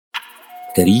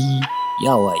Gari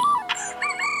ya waye.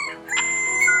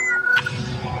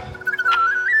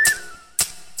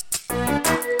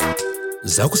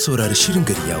 Za ku saurari shirin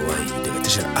Gari ya waye daga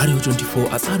tashar Arewa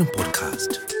 24 a tsarin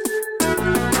podcast.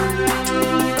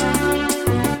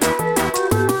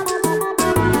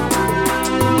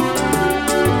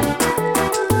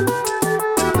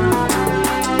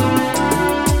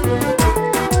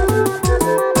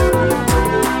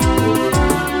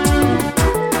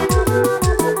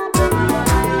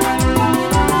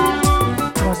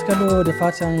 Da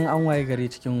fatan an waye gari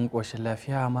cikin ƙoshin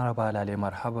lafiya, maraba lalai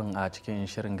marhaban a cikin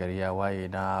shirin Gari ya waye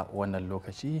na wannan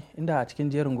lokaci, inda a cikin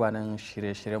jerin gwanan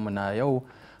shirye-shiryenmu na yau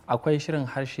akwai shirin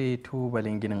harshe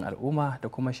tubalin ginin al'umma da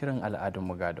kuma shirin al'adun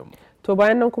gadonmu. To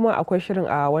bayan nan kuma akwai shirin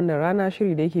a wannan rana,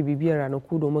 shiri da yake bibiyar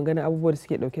ranaku domin ganin abubuwan da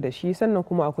suke dauke da shi, sannan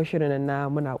kuma akwai shirin na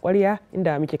muna ƙwarya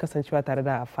inda muke kasancewa tare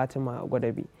da Fatima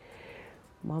Gwadabi.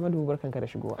 Muhammadu barkanka da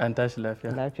shigowa. An tashi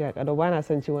lafiya. Lafiya kadau, bana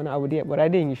son ce wani abu dai bara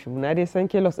da yin shiru. Na dai san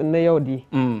kelos din na yau dai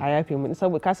a yafe mu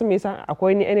saboda ka san me yasa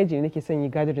akwai ni energy da nake son yi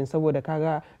gathering saboda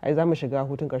kaga ai zamu shiga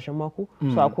hutun karshen mako.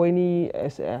 So akwai ni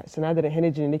sinadarin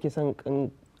energy da nake son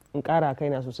in kara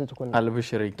kaina sosai tukuna.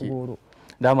 Albishirki. Goro.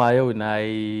 Dama yau na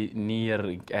yi niyyar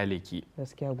kyale ki.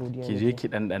 Gaskiya godiya. Ki je ki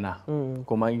dandana.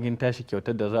 Kuma in kin tashi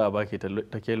kyautar da za a baki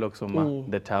ta Kelox ma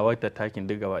da tawa da takin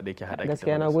duk gaba da ke hada ki.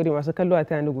 Gaskiya na gode, masu kallo a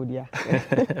tana ni godiya.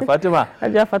 Fatima.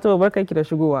 Hajiya Fatima barkanki da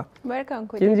shigowa. Barkan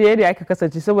ku. Kin je yadda aka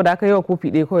kasance saboda aka yi wa kofi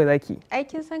ɗaya kawai zaki. Ai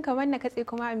kin san kamar na katse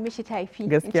kuma in mishi tafi.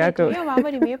 Gaskiya ka. Yau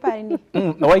Muhammadu me ya faru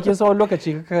ne? Wai kin san wani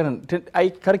lokaci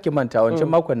ai karki manta wancan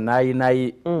makon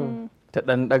nayi ta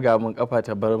dan daga min kafa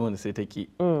ta bar min sai ta ki.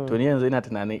 To ni yanzu ina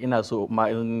tunanin ina so ma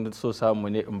in so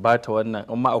samu ne in bata wannan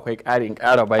in ma akwai ƙari in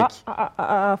ƙara baki.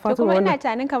 To kuma ina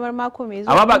tunanin kamar mako mai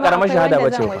zuwa. Amma ba karamar shahada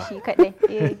bace ba.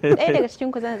 Ɗaya daga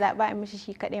cikin ku zan zaba in mishi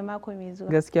shi kadai mako mai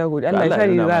zuwa. Gaskiya gode, Allah ya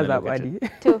shari za a zaba ni.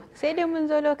 To sai dai mun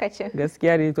zo lokacin.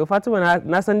 Gaskiya ne. To Fatima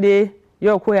na san dai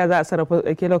yau koya za a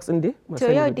sarrafa Kelox din dai?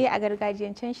 To yau dai a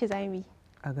gargajiyancen shi zamu yi.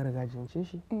 A gargajiyance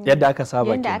shi yadda aka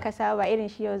saba yadda aka saba irin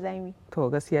shi yau zamu. To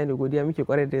gaskiya ne, godiya muke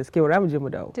kwarai da gaske. Za mu je mu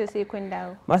dawo. To sai kun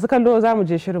dawo. Masu kallo za mu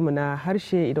je shirinmu na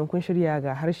harshe, idan kun shirya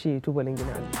ga harshe tubalin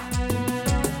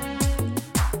gina.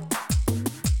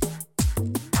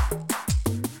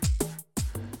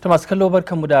 Ta masu kallo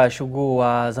barkanmu da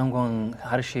shigowa zangon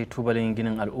harshe tubalin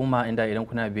ginin al'umma, inda idan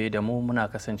kuna biye da mu muna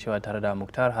kasancewa tare da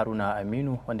Muktar Haruna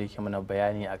Aminu wanda yake mana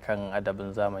bayani akan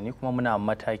adabin zamani, kuma muna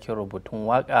matakin rubutun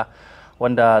waka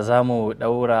wanda za mu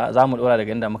daura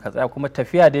daga inda muka tsaya, kuma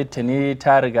tafiya dai ta ne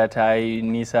ta riga ta yi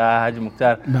nisa. Haji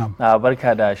Muktar,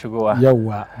 barka da shigowa.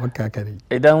 Yawwa, barka kare.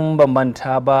 Idan ban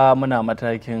manta ba muna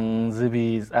matakin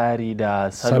zubi, tsari da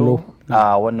salo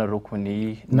a wannan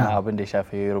rukuni na abin da ya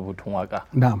shafi rubutun waka.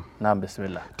 Na'am,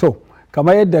 bismillah. To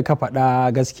kamar yadda ka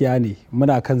faɗa gaskiya ne,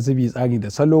 muna kan zubi, tsari da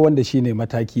salo wanda shine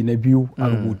mataki na biyu a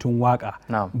rubutun waka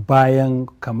bayan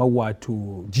kamar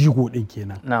wato jigo ɗin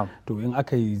kenan. To in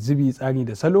aka yi zubi, tsari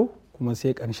da salo kuma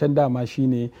sai ƙarshen dama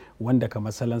shine wanda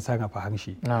kamar salon sarrafa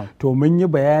harshe. To mun yi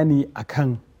bayani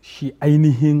akan shi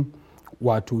ainihin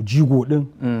wato jigo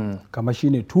ɗin kamar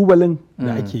shine tubalin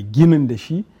da ake ginin da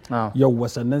shi. Yauwa,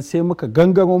 sannan sai muka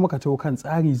gangaro muka taho kan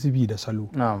tsari, zubi da salo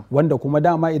wanda kuma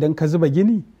dama idan ka zuba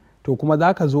gini to kuma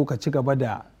za ka zo ka ci gaba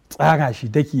da tsara shi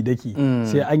daki-daki.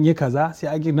 Sai an yi kaza, sai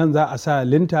an yi nan za a sa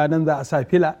linta, nan za a sa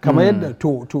fila, kamar yadda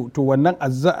to wannan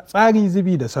tsari,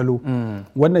 zubi da salo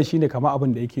wannan shine kamar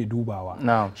abin da yake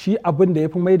dubawa. Shi abin da ya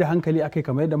fi mai da hankali akai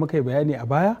kamar yadda muka yi bayani a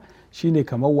baya shine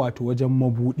kamar wato wajen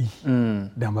mabudi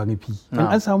da marufi. In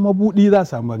an samu mabudi za a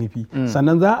samu marufi,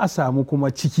 sannan za a samu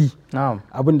kuma ciki,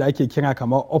 abin da ake kira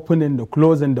kamar opening da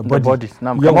closing da body.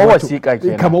 Kamar wasiƙa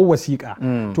kenan. Kamar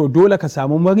wasiƙa. To dole ka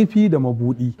samu marufi da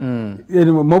mabudi.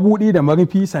 Mabudi da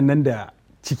marufi sannan da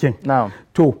cikin.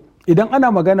 To idan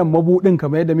ana maganar mabudin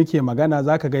kamar yadda muke magana,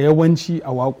 zaka ga yawanci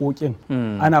a waƙoƙin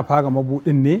ana fara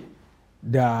mabudin ne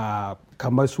da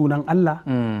kamar sunan Allah,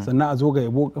 sannan a zo ga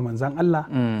yabo ga manzan Allah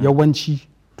yawanci.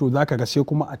 To za ka ga sai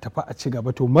kuma a tafi a ci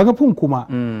gaba. To marufin kuma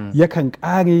yakan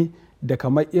kare da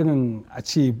kamar irin a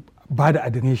ce ba da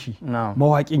adireshi.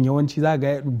 Mawaƙin yawanci za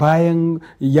ga bayan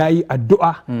ya yi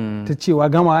addu'a ta cewa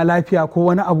gama lafiya ko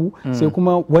wani abu, sai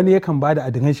kuma wani yakan ba da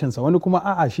adireshinsa, wani kuma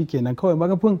a'a shi kenan kawai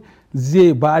marufin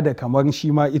zai ba da kamar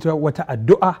shi ma ita wata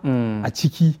addu'a a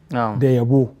ciki da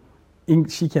yabo, in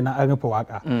shi kenan an rufe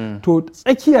waka. To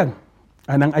tsakiyar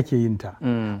a nan ake yin ta,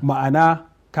 ma'ana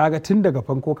kaga tun daga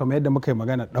farko kamar yadda muka yi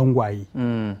magana dangwaye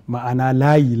ma'ana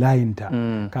layinta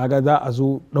kaga za a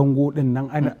zo dango din nan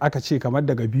aka ce kamar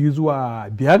daga 2 zuwa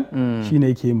 5 shine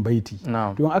yake yin baiti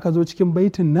don aka zo cikin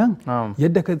baitin nan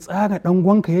yadda ka tsara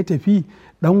dangonka ya tafi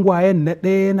dangwayen na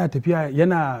ɗaya yana tafiya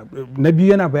na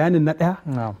biyu yana bayanin na ɗaya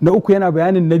na uku yana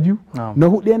bayanin na biyu na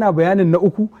hudu yana bayanin na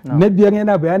uku na biyar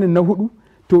yana bayanin na hudu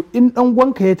to in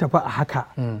dangonka ya tafi a haka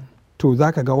to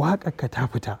zaka ga waƙarka ta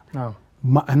fita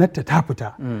ma'anarta ta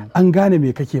fita an gane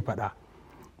me kake faɗa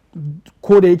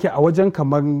ko da yake a wajen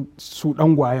kamar su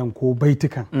dangwayen ko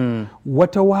baitukan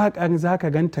wata waƙar zaka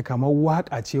ganta kamar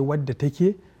waƙa ce wadda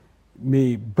take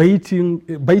mai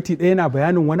baiti ɗaya yana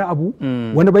bayanin wani abu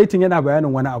wani baitin yana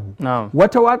bayanin wani abu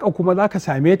wata waƙa kuma zaka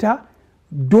same ta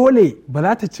dole ba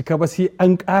za ta cika ba sai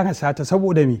an ƙarasa ta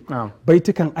saboda me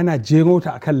baitukan ana jero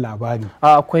ta akan labari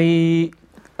akwai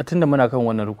tunda muna kan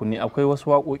wannan rukuni akwai wasu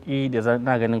waƙoƙi da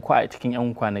na ganin ko a cikin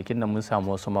 'yan kwanakin da mun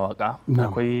samu wasu mawaƙa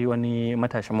akwai wani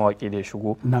matashin mawaƙi da ya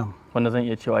shigo wanda zan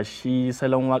iya cewa shi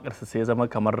salon waƙarsa sai zama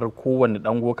kamar kowane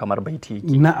dango kamar baiti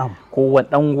yake kowane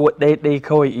dango ɗaiɗai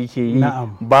kawai yake yi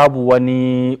babu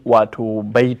wani wato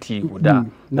baiti guda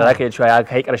da zaka iya cewa ya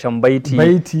kai ƙarshen baiti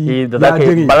da zaka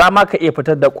ba za ma ka iya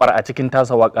fitar da ƙwar a cikin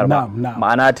tasa waƙar ba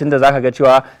ma'ana tunda zaka ga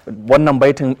cewa wannan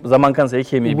baitin zaman kansa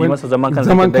yake mai bi masa zaman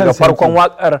kansa daga farkon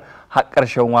waƙar har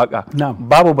ƙarshen waƙa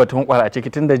babu batun ƙwar a ciki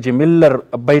tunda jimillar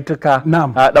baituka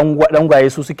dangwaye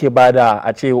su suke bada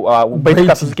a ce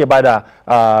baituka su suke bada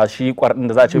shi ƙwar ɗin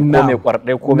da za a ce ko mai ƙwar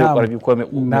ɗaya ko mai ƙwar biyu ko mai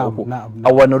uku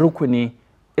a wani rukuni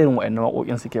irin wa'annan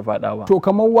waƙoƙin suke faɗawa to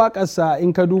kamar waƙarsa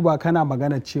in ka duba kana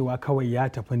magana cewa kawai ya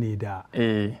tafi ne da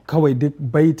kawai duk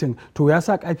baitin to ya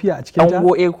sa kafiya a cikin ta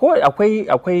ko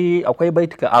akwai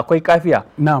baituka akwai kafiya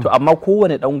to amma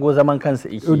kowane dango zaman kansa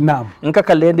yake in ka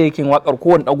kalle yadda yake waƙar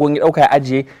kowane dango ya dauka ya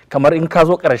ajiye kamar in ka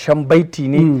zo ƙarshen baiti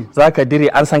ne zaka dire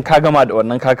an san ka gama da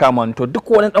wannan ka kama to duk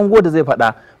wani dango da zai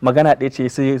faɗa magana ɗaya ce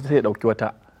sai ya ɗauki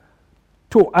wata.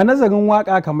 To a nazarin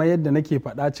waka kamar yadda nake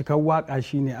faɗa cikar waka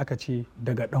shine aka ce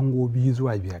daga dango 2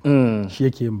 zuwa 5 shi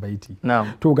yake yin baiti.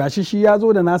 To gashi shi ya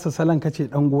zo da nasa salon kace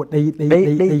dango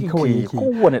ɗai kawai yake.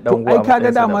 Kowane dango ai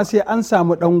kaga dama sai an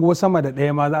samu dango sama da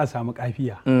ɗaya ma za a samu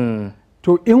kafiya.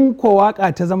 To in ko waka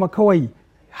ta zama kawai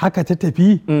haka ta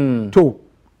tafi to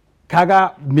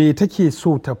kaga me take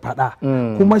so ta faɗa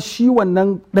kuma shi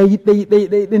wannan ɗai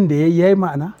ɗin da ya yi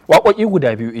ma'ana waƙoƙi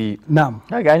guda biyu na'am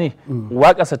ka gane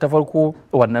waƙarsa ta farko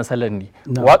wannan salon ne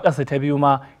waƙarsa ta biyu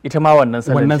ma ita ma wannan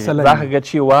salon ne za ka ga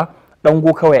cewa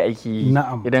dango kawai ake yi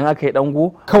idan aka yi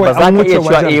dango ba za ka iya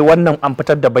cewa wannan an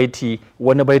fitar da baiti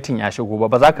wani baitin ya shigo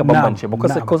ba za ka bambance ba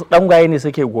kusa dangwaye ne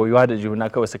suke goyuwa da juna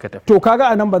kawai suka tafi to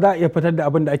kaga anan ba za a iya fitar da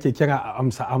abin da ake kira a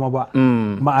amsa ama ba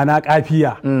ma'ana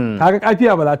kafiya kaga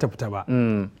kafiya ba za ta fita ba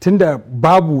tunda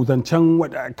babu zancen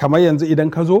kamar yanzu idan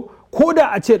ka zo ko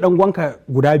da a ce dangonka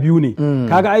guda biyu ne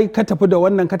kaga ai ka tafi da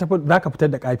wannan ka tafi zaka fitar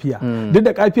da kafiya duk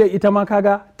da kafiyar ita ma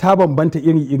kaga ta bambanta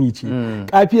iri ce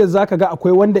kafiyar zaka ga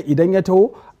akwai wanda idan ya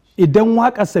taho idan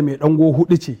waƙarsa mai dango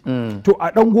 4 ce to a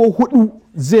dango 4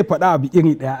 zai faɗa abu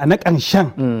iri ɗaya a na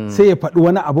ƙarshen sai ya faɗi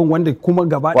wani abun wanda kuma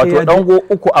gaba ɗaya wato dango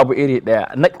 3 abu iri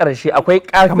ɗaya na ƙarshe akwai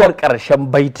kafiyar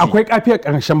ƙarshen baiti akwai kafiyar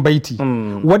ƙarshen baiti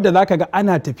wanda zaka ga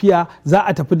ana tafiya za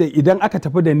a tafi da idan aka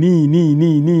tafi da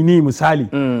ni misali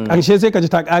ƙarshe sai ka ji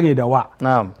ta ƙare da wa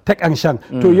ta ƙarshen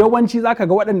to yawanci zaka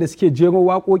ga waɗanda suke jero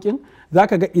waƙoƙin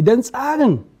zaka ga idan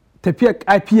tsarin tafiyar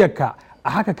kafiyarka a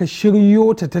haka ka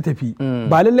shiryo ta tafi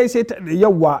ba lallai sai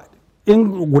yawa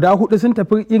in guda 4 sun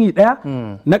tafi iri daya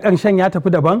na ƙarshen ya tafi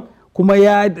daban kuma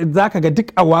ya zaka ga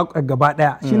duk a waƙar gaba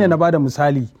daya shine na bada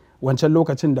misali wancan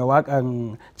lokacin da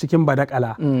waƙan cikin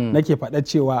badakala nake faɗa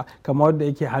cewa kamar wanda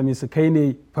yake Hamisu kai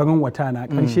ne farin wata na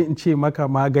ƙarshe in ce maka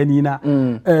magani na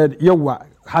yawa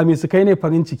Hamisu kai ne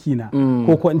farin ciki na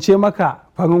ko ko in ce maka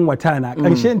farin wata na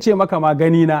ƙarshe in ce maka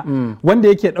magani na wanda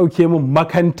yake ɗauke min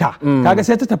makanta kaga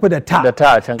sai ta tafi da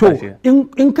ta a can ƙarshe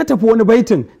in ka tafi wani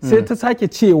baitin sai ta sake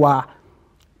cewa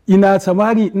ina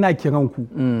samari ina kiran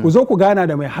ku zo ku gana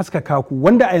da mai haskaka ku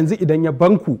wanda a yanzu idan ya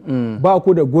banku ba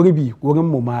ku da gurbi gurin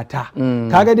mu mata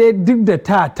kaga dai duk da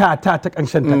ta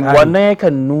ƙarshen ta ƙare wannan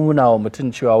yakan nuna wa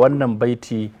mutum cewa wannan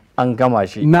baiti an gama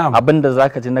shi abinda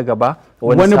zaka ji na gaba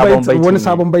wani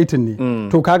sabon baitin ne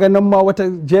to kaga nan ma wata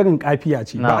jerin kafiya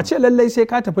ce ba a ce lallai sai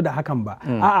ka tafi da hakan ba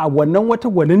a'a wannan wata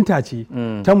gwaninta ce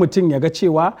ta mutum ya ga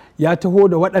cewa ya taho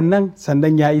da waɗannan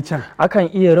sannan ya yi can akan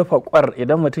iya rufe kwar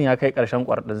idan mutum ya kai ƙarshen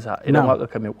kwar ɗinsa idan waka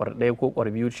ka mai kwar ɗaya ko kwar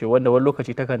biyu ce wanda wani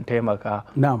lokaci takan taimaka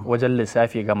wajen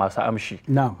lissafi ga masu amshi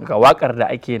ga wakar da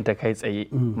ake yin ta kai tsaye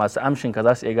masu amshin ka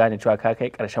za su iya gane cewa ka kai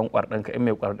ƙarshen kwar ɗinka in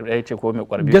mai kwar ɗaya ce ko mai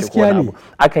kwar biyu ce ko wani abu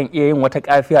akan iya yin wata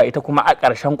kafiya ita kuma a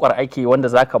ƙarshen kwar ake wanda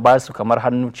zaka ba su kamar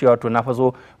hannu cewa to na fa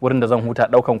zo wurin da zan huta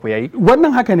daukan ku yayi?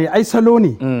 Wannan haka ne, ai salo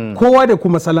ne, kowa da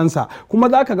kuma salansa, kuma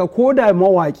zaka ga ko da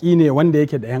mawaki ne wanda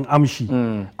yake da yan amshi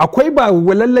akwai ba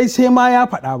lallai sai ma ya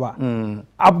faɗa ba,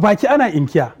 a baki ana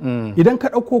inkiya. Idan ka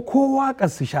ɗauko kowa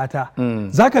su Shata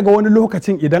zaka ga wani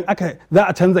lokacin idan za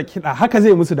a canza kiɗa haka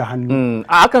zai musu da hannu.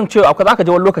 A akan ce akwai zaka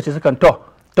je wani lokaci sukan to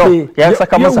ya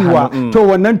saka masa hannu. To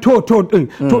wannan to din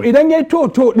to idan yayi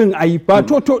to din ayi ba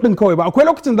to din kawai ba, akwai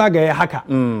lokacin zaka yayi haka.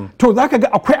 To zaka ga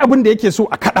akwai abin da yake so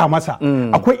a kada masa,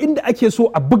 akwai inda ake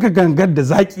so a buga gangar da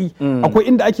zaki, akwai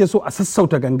inda ake so a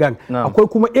sassauta gangan, akwai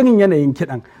kuma irin yanayin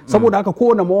kidan. Saboda haka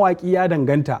kowane mawaki ya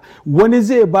danganta, wani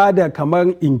zai bada kamar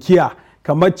inkiya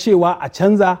kamar cewa a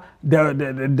canza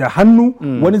da hannu,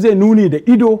 wani zai nuni da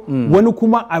ido, wani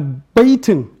kuma a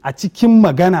baitin a cikin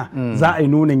magana za a yi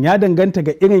nunin, ya danganta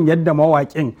ga irin yadda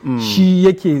mawaƙin shi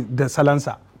yake da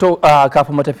salansa. To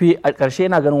kafin mu tafi a ƙarshe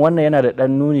ina ganin wannan yana da ɗan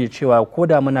nuni cewa ko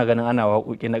da muna ganin ana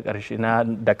waƙoƙi na ƙarshe na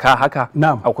da ka haka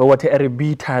akwai wata 'yar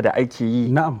bita da ake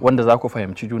yi wanda za ku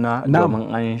fahimci juna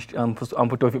domin an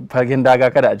fito fagen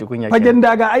daga kada a ji kunya. Fagen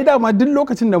daga ai dama duk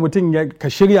lokacin da mutum ka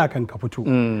shirya kan ka fito.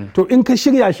 To in ka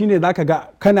shirya shine zaka ga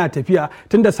kana tafiya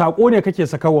tunda sako ne kake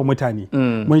sakawa mutane.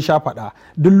 Mun sha faɗa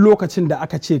duk lokacin da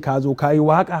aka ce ka zo ka yi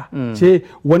waƙa ce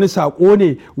wani sako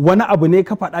ne wani abu ne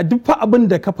ka faɗa, duk fa abin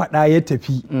da ka faɗa ya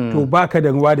tafi to baka da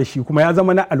ruwa da shi, kuma ya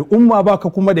zama na al'umma, baka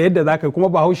kuma da yadda zaka yi, kuma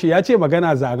Bahaushe ya ce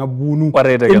magana zaren bunu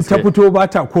in ta fito ba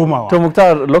ta komawa. To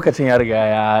Muktar, lokacin ya riga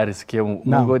ya riske mu,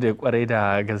 mun gode kwarai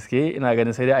da gaske, ina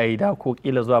ganin sai dai a yi da ko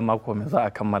kila zuwa mako mai za a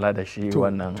kammala da shi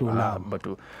wannan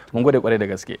batu. Mun gode kwarai da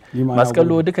gaske. Masu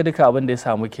kallo duka abin da ya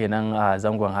samu kenan a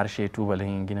zangon harshe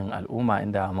tubalin ginin al'umma,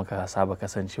 inda muka saba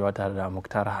kasancewa tare da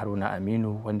Muktar Haruna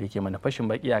Aminu wanda yake mana fashin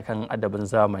baki akan adabin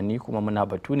zamani, kuma muna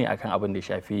batu ne akan abin da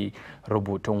ya shafi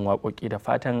rubutun waƙoƙi. Da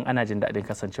fatan ana jin daɗin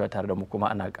kasancewa tare da mu kuma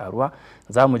ana karuwa.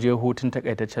 Za mu je hutun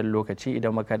takaitaccen lokaci,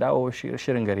 idan muka dawo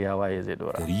shirin Gari ya waye zai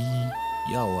dora. Gari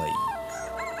ya waye.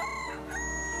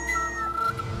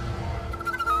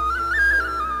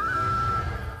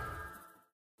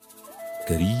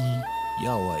 Gari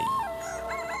ya waye.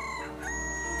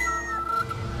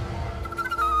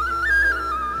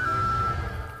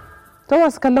 Ta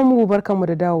wasu kallon mu barkanmu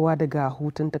da dawowa daga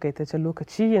hutun takaitaccen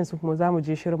lokaci, yanzu kuma za mu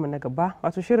je shirinmu na gaba,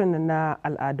 wato shirin na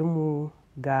al'adunmu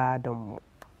gadonmu.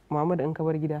 Muhammadu, in ka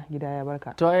bar gida ya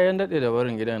barka. To ai yan dade da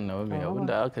barin gidan na mai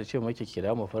abinda aka ce maki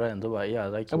kira mu fara yanzu ba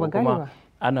iya zaki ba, kuma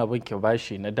ana binki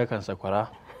bashi na dakan sakwara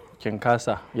kin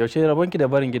kasa. Yaushe rabonki da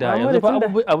barin gida? Yanzu fa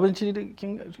abinci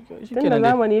kin tunda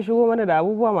zamani ya shigo mana da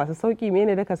abubuwa masu sauki,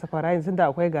 mene da ka safara yanzu da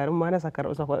akwai garin ma na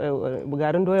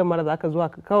garin doya mara zaka zuwa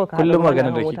kawai ka kullum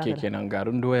magana da kike kenan,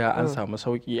 garin doya an samu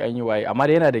sauki an yi waye, amma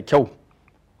da yana da kyau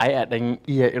ai a dan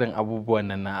iya irin abubuwan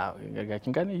nan na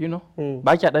kin gane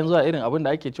ba ki dan zuwa irin abin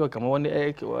da ake cewa kamar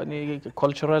wani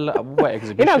cultural abubuwa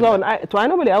exhibition. Ina zuwa to I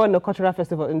normally a wannan cultural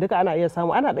festival din duka ana iya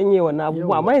samu, ana dan yi wannan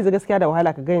abubuwa, amma yanzu gaskiya da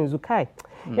wahala ka ga yanzu kai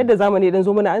yadda zamani dan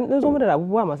zo mana da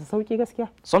abubuwa masu sauki gaskiya.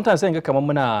 Sometimes sai ga kamar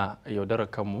muna yaudarar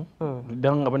kanmu,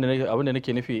 dan abin da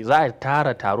nake nufi za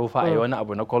a taro fa a yi wani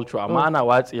abu na culture, amma ana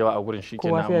watsewa a gurin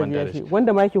shikenan an da shi.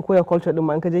 Wanda ma yake koya culture din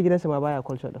ma an ka je gidansa ma baya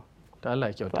culture din. To Allah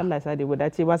ya kyauta. Allah ya sa dai mu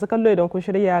dace. Masu kallo, idan kun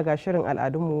shirya ga shirin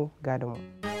al'adunmu gadonmu.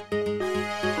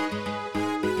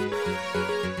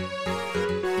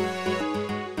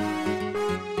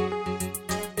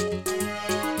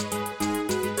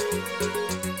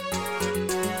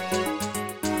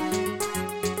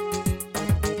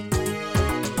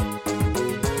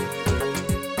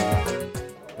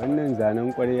 Wannan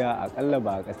zanen ƙwarya akalla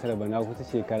ba a ƙasar ba na kusa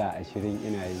shekara 20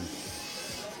 ina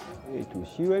yi. To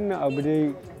shi wannan abu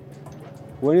dai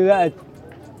wani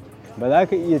ba za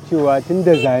ka iya cewa tun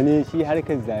da zane, shi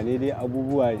harkar zane dai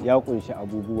abubuwa ya kunshi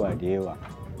abubuwa da yawa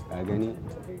ka gani.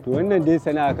 To wannan dai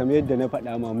sana'a kamar yadda na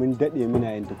faɗa ma mun daɗe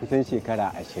muna yin ta kusan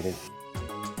shekara 20.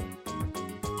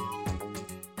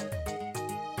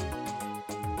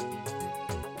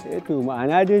 To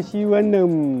ma'ana dai shi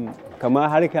wannan kamar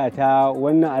harka ta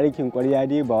wannan aikin ƙwarya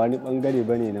dai ba wani ɓangare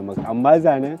ba ne na amma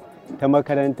zanen ta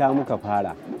makaranta muka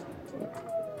fara.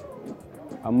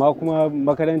 Amma kuma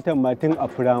makarantar ma tun a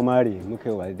firamare muka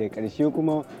yi, da ƙarshe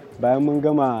kuma bayan mun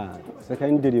gama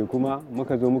sakandire kuma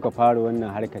muka zo muka fara wannan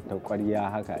harkar ta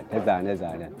ƙwarya haka ta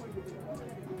zane-zane.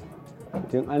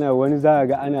 Tun ana wani za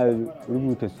ga ana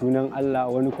rubuta sunan Allah,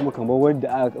 wani kuma kamar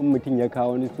wadda in mutum ya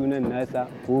kawo wani sunan nasa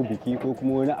ko biki ko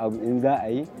kuma wani abu in za a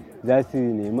yi, za su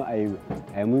nemi a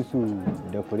yi musu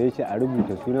decoration a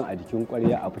rubuta sunan a jikin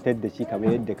ƙwarya a fitar da shi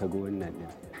kamar yadda ka ga wannan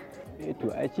din.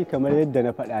 To a ci kamar yadda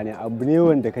na faɗa ne, abu ne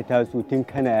wanda ka taso tun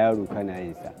kana yaro kana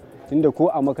yin sa, tunda ko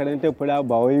a makarantar fura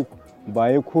ba wai ba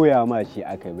ya koya ma shi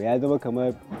aka ba, ya zama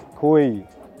kamar kawai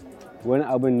wani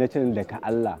abin na can da ka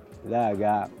Allah za a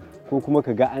ga, ko kuma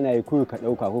ka ga ana yi koyo ka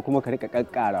ɗauka, ko kuma ka rika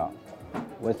ƙaƙƙara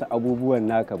wasu abubuwan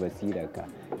naka basirarka.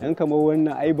 Dan kamar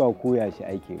wannan ai ba koya shi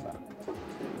ake ba,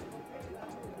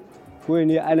 kawai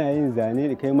ne ana yin zane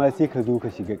da kai ma sai ka zo ka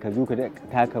shiga, ka zo ka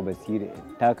taka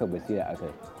basira akai.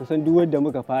 Kusan duk wanda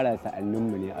muka fara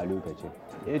sa'anninmu ne a lokacin.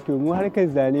 To mu harkar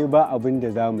zane ba abin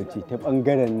da za mu ci ta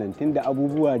ɓangaren nan, tunda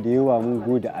abubuwa da yawa mun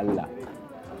gode Allah.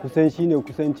 Kusan shi ne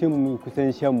kusan cinmu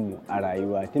kusan shanmu a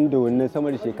rayuwa, tunda wannan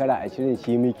sama da shekara 20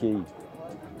 shi muke yi.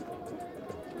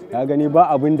 Ka gani ba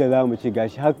abin da za mu ci,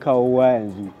 gashi har kawowa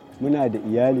yanzu muna da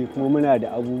iyali kuma muna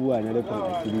da abubuwa na rufin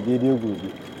asiri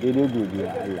daidai gobe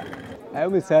ya Allah. Ai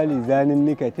misali zanin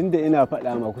nika tunda ina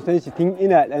faɗa ma kusan shi tun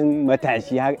ina ɗan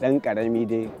matashi har ɗan ƙarami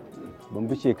dai, ban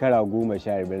fi shekara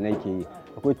 15 nake yi.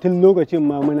 Akwai tun lokacin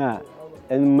ma muna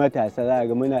ɗan matasa za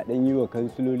ga muna ɗan yi wa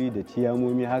kansiloli da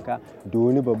ciyamomi haka da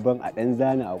wani babban a ɗan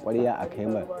zana a ƙwarya a kai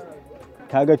mar.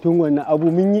 Kaga tun wannan abu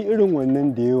mun yi irin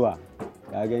wannan da yawa,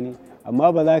 ka gani.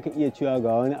 Amma ba za ka iya cewa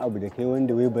ga wani abu da kai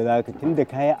wanda wai ba za ka, tun da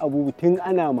kayi abu tun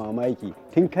ana mamaki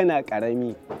tun kana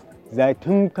ƙarami,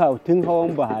 tun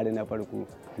hawan Buhari na farko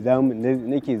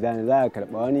nake zane, za a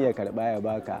karɓa wani ya karɓa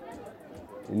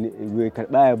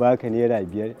ya baka naira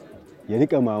 5 ya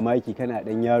rika mamaki kana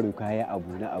ɗan yaro kayi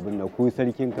abu na abun na, ko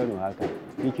sarkin Kano haka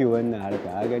yake wannan harka,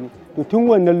 ka gani. To tun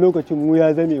wannan lokacin mu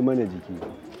ya zame mana jiki,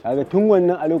 kaga tun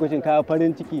wannan a lokacin ka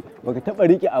farin ciki baka taba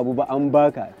rike abu ba an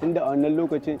baka, tunda a wannan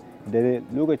lokacin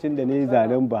da na yi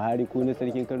zanen Buhari ko na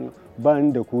sarkin Kano ba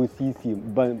ni da ko sisi,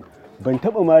 ban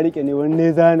taba ma rike ne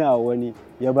wani zana wani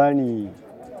ya bani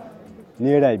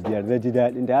naira 5 na ji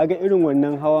daɗin da. Kaga irin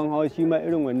wannan hawa shi ma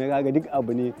irin wannan, kaga duk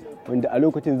abu ne wanda a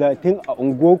lokacin tun a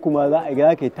unguwar kuma za a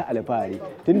ga ka yi ta alfahari.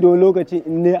 Tun da wani lokacin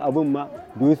in ne abun ma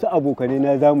da wasu abokanai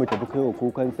na za mu tafi kaiwa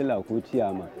ko kansila ko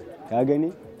ciyama, ka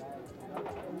gani.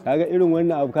 Kaga irin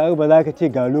wannan abu, kaga ba za ka ce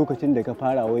ga lokacin da ka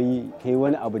fara wai kai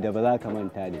wani abu da ba za ka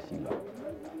manta da shi ba.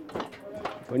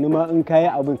 Wani ma in ka yi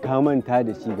abin ka manta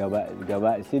da shi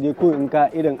gaba sai dai ko in ka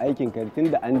irin aikin ka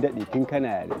tun da an daɗe tun kana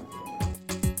yare.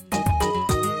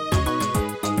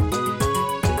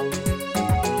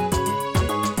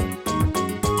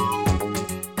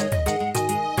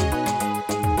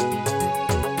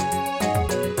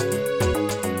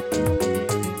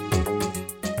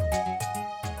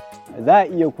 Za a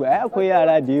iya koya, akwai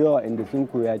yara da yawa inda sun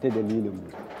koya ta dalilin mu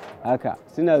haka,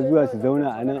 suna zuwa su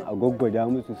zauna a nan a gwaggwada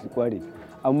musu su kware.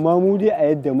 Amma mu dai a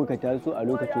yadda muka taso a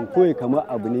lokacin koyi kamar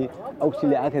abu ne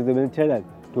actually aka zama taral,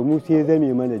 to mu sai ya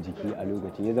zame mana jiki a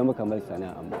lokacin, ya zama kamar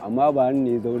sana'a mu, amma ba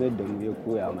ne ya zaunar da mu ya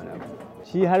koya mana ba.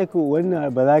 Shi harkar wannan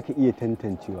ba za ka iya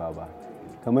tantancewa ba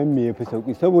kamar me ya fi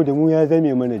sauki, saboda mu ya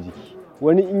zame mana jiki.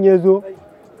 Wani in ya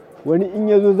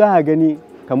zo za a gani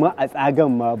kamar a tsagan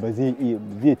ma ba zai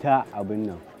ta abin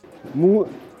nan. Mu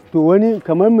to wani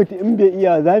kamar mutum in bai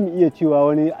iya, za mu iya cewa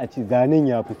wani a ci zanen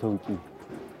ya fi sauki,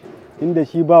 inda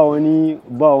shi ba wani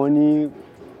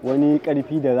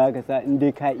karfi da za ka sa, in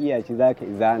dai ka iya shi za ka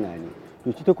zana ne.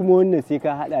 To shi ta kuma wannan sai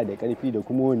ka hada da karfi da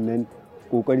kuma wannan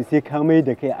kokari, sai ka mai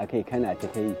da kai a kai kana ta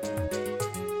kai.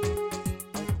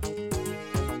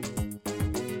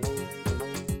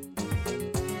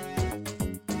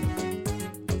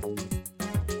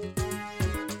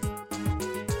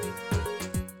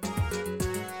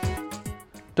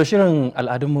 To shirin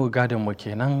al'adunmu gadonmu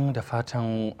kenan, da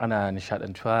fatan ana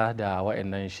nishadantuwa da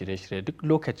wayannan shirye-shirye duk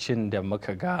lokacin da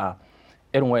muka ga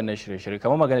irin wayannan shirye-shirye,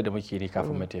 kamar magana da muke yi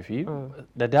kafin mu tafi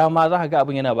da dama za ka ga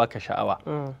abin yana baka sha'awa.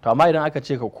 To amma idan aka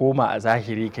ce ka koma a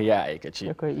zahiri ka yi a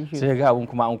aikace, sai ga abin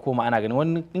kuma an koma ana ganin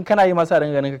wani, in kana yi masa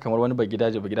ganin ka kamar wani ba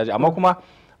gidaje, amma kuma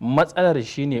matsalar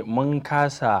shine mun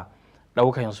kasa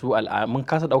daukan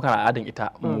al'adan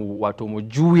ita wato mu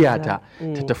juya ta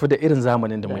tafi da irin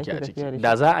zamanin da muke a ciki.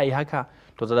 Da za a yi haka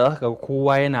to za ka ga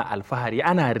kowa yana alfahari,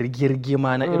 ana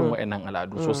rigirgima na irin waɗannan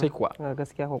al'adu sosai kuwa.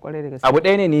 Gaskiya ko kwarai da gaskiya. Abu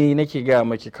ɗaya ne nake ga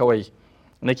maki kawai,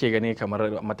 nake gani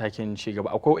kamar matakin ci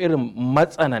gaba, akwai irin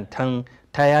matsanantan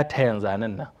tayan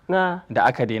zanen nan da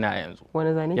aka daina a yanzu.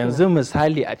 Yanzu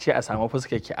misali a ce a samu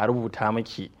fuskar ki a rubuta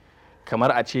maki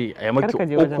kamar a ce a yi maki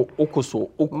uku so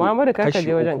uku. Muhammadu karka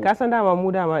je wajen, ka san dama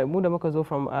mu da muka zo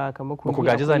from kamar ku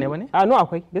gaji zane ba ne? No,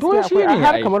 akwai gaskiya akwai,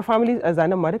 har kamar family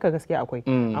zanen ma duka gaskiya akwai.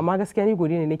 Amma gaskiya ni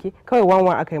godiya ne nake, kawai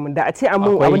wanwan aka yi mun, da a ce an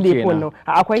mun abin da ya fi wannan.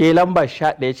 Akwai ke lamba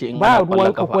 11 ce in ba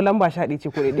ruwan ko lamba 11 ce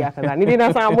ko dai aka zane. Ni dai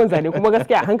na san an mun zane, kuma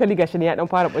gaskiya a hankali gashi ne ya dan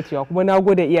fara bacewa, kuma na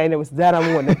gode iyaye na musu zara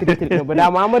mun wannan tikitin ba. Da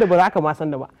Muhammadu ba za ka ma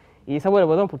san da ba, saboda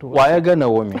ba zan fito ba. Wa ya ga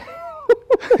Naomi?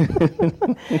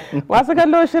 Wasu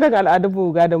kallo shirin al'adu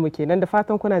ga da muke nan, da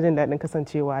fatan kuna jin daɗin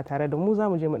kasancewa tare da mu. Za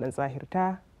mu je mu ɗan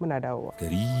tsahirta, muna dawowa.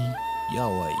 Gari ya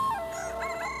waye.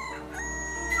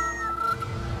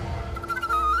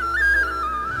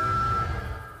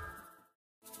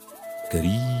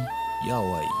 Gari ya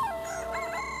waye.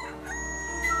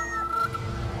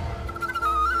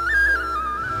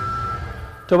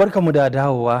 To barkamu da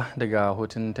dawowa daga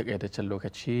hutun takaitaccen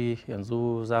lokaci,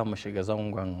 yanzu za mu shiga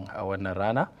zangon a wannan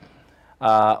rana.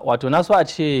 Wato na so a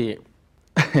ce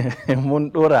mun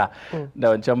dora da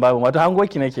wancan babin, wato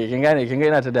hangoki nake kin gane, kin ga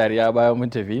ina ta dariya bayan mun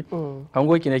tafi.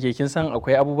 Hangoki nake, kin san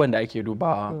akwai abubuwan da ake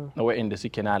dubawa na waɗanda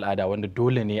suke na al'ada wanda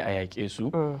dole ne a yaƙe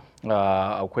su.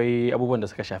 Akwai abubuwan da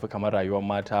suka shafi kamar rayuwar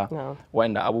mata,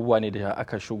 waɗanda abubuwa ne da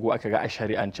aka shigo aka ga a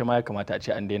shari'ance ma ya kamata a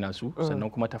ce an daina su, sannan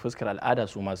kuma ta fuskar al'ada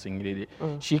su ma sun yi daidai.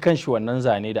 Shi kan shi wannan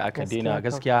zane da aka daina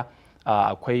gaskiya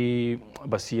akwai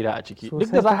basira a ciki,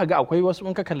 duk da za ka ga akwai wasu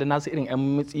in ka kalli nasu irin yan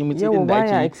mitsi din da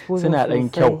ake suna dan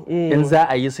kyau in za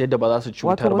a yi su yadda ba za su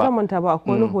cutar ba. Wato ba manta ba,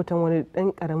 akwai wani hoton wani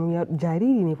dan karamin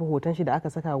jariri ne fa hoton shi da aka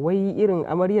saka, wai irin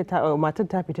amarya matar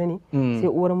ta fita ne sai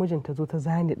uwar mijin ta zo ta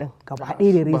zane dan gaba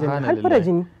ɗaya da rezan har fara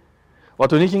jini.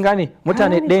 Wato ni kin gane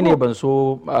mutane ɗaya ne ban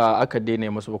so aka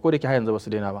daina musu ba, ko da ke har yanzu ba su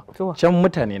daina ba. Can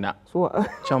mutane na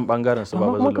can bangaren su ba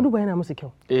ba kuma ka duba yana musu kyau.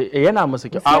 Yana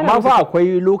musu kyau, amma fa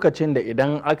akwai lokacin da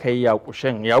idan aka yi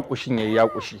yakushin yayi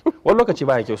yakushi wani lokaci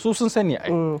ba ya kyau, su sun sani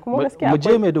ai. Mu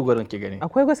je Maiduguri ki gani.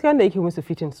 Akwai gaskiya da yake musu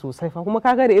fitin sosai fa, kuma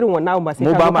ka ga da irin wannan abu ba sai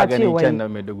ka ba ma ganin kyan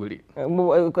nan Maiduguri.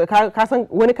 Ka san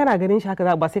wani kana ganin shi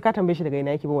haka ba sai ka tambaye shi daga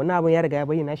ina yake ba, wannan abun ya riga ya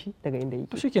bayyana shi daga inda yake.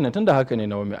 To shikenan, tunda haka ne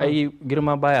Naomi, ai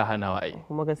girma baya hanawa ai.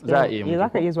 Kuma gaskiya za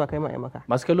ka iya zuwa kai ma ai maka.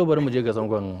 Masu kallo bari mu je ga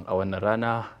zangon a wannan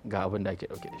rana ga abin da ake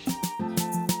dauke da shi.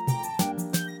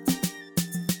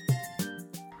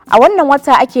 A wannan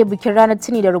wata ake bikin ranar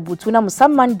tuni da rubutu na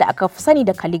musamman da aka fi sani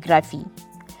da calligraphy.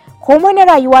 Komai na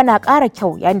rayuwa na ƙara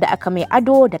kyau yayin da aka mai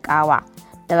ado da ƙawa,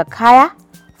 daga kaya,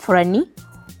 furanni,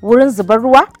 wurin zubar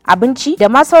ruwa, abinci da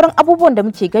ma sauran abubuwan da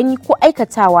muke gani ko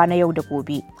aikatawa na yau da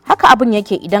gobe. Haka abin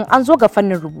yake idan an zo ga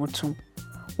fannin rubutu,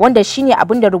 wanda shine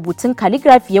abin da rubutun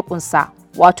calligraphy ya kunsa,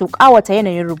 wato ƙawata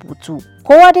yanayin rubutu.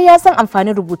 Kowa dai ya san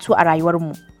amfanin rubutu a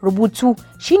rayuwarmu. Rubutu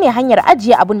shine hanyar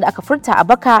ajiye abin da aka furta a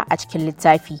baka a cikin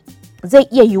littafi. Zai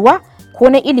iya yiwuwa ko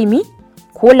na ilimi,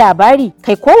 ko labari,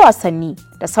 kai ko wasanni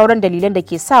da sauran dalilan da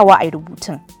ke sawa a yi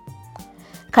rubutun.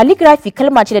 Calligraphy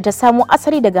kalma ce da ta samo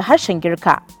asali daga harshen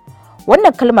Girka.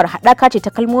 Wannan kalmar haɗaka ce ta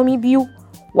kalmomi biyu,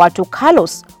 wato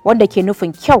kalos wanda ke nufin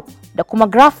kyau da kuma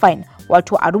graphine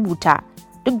wato a rubuta,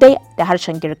 duk dai da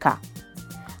harshen Girka.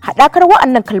 Haɗakar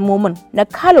wa'annan kalmomin na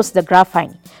kalos da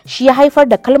graphine shi ya haifar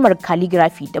da kalmar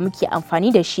calligraphy da muke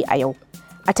amfani da shi a yau.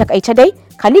 A takaice dai,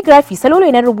 calligraphy salo ne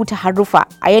na rubuta haruffa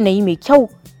a yanayi mai kyau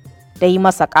da yi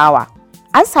masa ƙawa.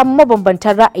 An samu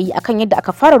mabambantan ra'ayi akan yadda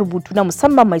aka fara rubutu na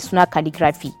musamman mai suna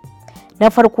calligraphy. Na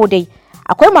farko dai,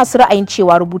 akwai masu ra'ayin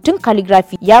cewa rubutun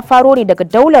calligraphy ya faro ne daga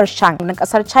daular Shang na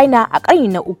ƙasar China a ƙarni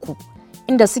na 3.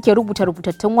 Inda suke rubuta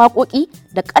rubutattun waƙoƙi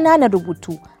da ƙananan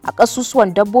rubutu a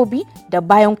ƙasusuwan dabbobi da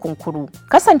bayan kunkuru.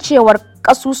 Kasancewar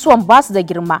ƙasusuwan ba su da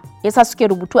girma yasa suke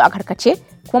rubutu a karkace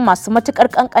kuma masu matuƙar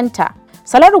ƙanƙanta.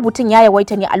 Salon rubutun ya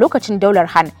yawaita ne a lokacin daular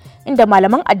Han, inda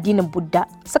malaman addinin Buddha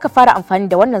suka fara amfani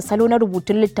da wannan salo na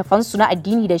rubutun littafansu na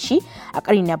addini da shi a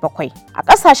ƙarni na 7. A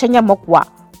ƙasashen yamma kuwa,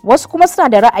 wasu kuma suna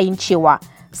da ra'ayin cewa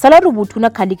salon rubutu na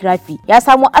calligraphy ya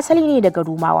samo asali ne daga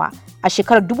Rumawa a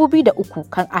shekarar 2003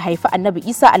 kan a haifi Annabi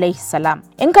Isa alaihi salam.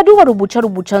 In ka duba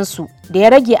rubuce-rubucen su da ya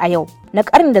rage a yau na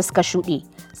ƙarnin da suka shuɗe,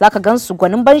 zaka gan su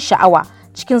gwanin ban sha'awa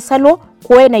cikin salo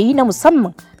ko yanayi na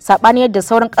musamman, saɓani yadda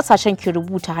sauran ƙasashen ke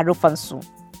rubuta haruffan su.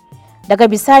 Daga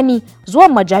bisani,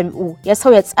 zuwan majami'u ya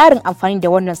sauya tsarin amfani da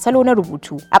wannan salo na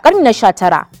rubutu. A ƙarni na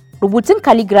 19, rubutun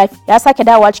calligraphy ya sake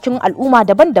dawowa cikin al'umma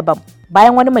daban-daban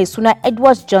bayan wani mai suna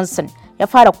Edward Johnson ya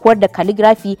fara koyar da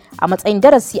calligraphy a matsayin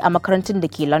darasi a makarantun da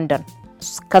ke London.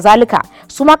 Kazalika,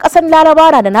 su ma ƙasar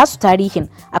Larabawa na da nasu tarihin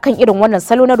akan irin wannan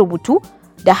salo na rubutu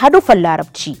da haruffan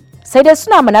Larabci. Sai dai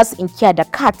suna ma nasu inkiya da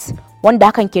cat, wanda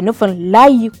hakan ke nufin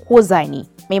layi ko zane,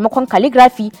 maimakon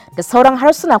calligraphy da sauran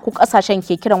harsuna ko ƙasashen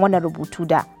ke kiran wannan rubutu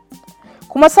da.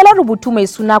 Kuma salon rubutu mai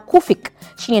suna Kufic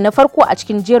shine na farko a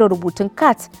cikin jerin rubutun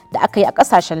cat da aka yi a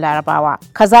ƙasashen Larabawa.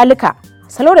 Kazalika,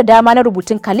 salo da dama na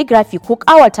rubutun calligraphy ko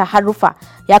ƙawata haruffa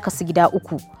ya kasu gida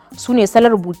 3. Su ne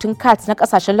salon rubutun cat na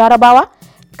ƙasashen Larabawa,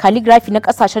 calligraphy na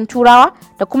ƙasashen Turawa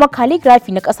da kuma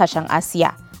calligraphy na ƙasashen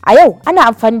Asiya. A yau ana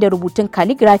amfani da rubutun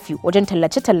calligraphy wajen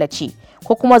tallace-tallace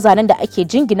ko kuma zanen da ake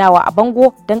jinginawa a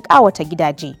bango don ƙawata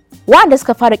gidaje. Waɗanda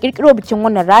suka fara ƙirƙiro bikin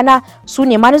wannan rana su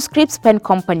ne Manuscripts Pen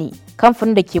Company,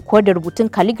 kamfanin da ke koyar da rubutun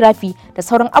calligraphy da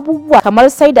sauran abubuwa kamar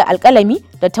sai da alƙalami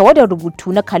da tawadar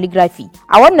rubutu na calligraphy.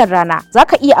 A wannan rana za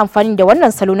ka iya amfani da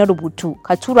wannan salo na rubutu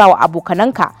ka tura wa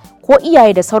abokananka ko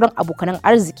iyaye da sauran abokanan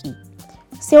arziki.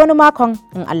 sai wani makon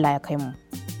in Allah ya kai mu.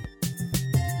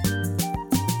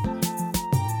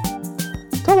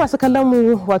 To masu kallon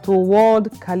mu wato World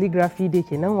Calligraphy Day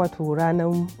kenan, wato ranar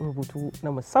rubutu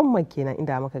na musamman kenan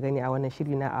inda muka gani a wannan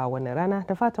shiri na a wannan rana.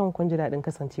 Da fatan kun ji daɗin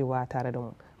kasancewa tare da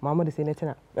mu. Muhammadu sai na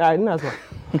tuna ina zuwa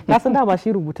na san da ba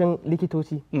shi rubutun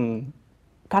likitoci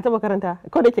ka taba karanta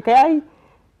ko da ke kai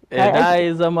na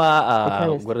yi zama a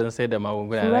gurin sai da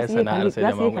magunguna na sana'ar sai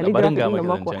da magunguna barin ga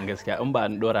magazancen gaskiya in ba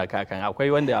an dora ka kan akwai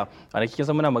wanda a cikin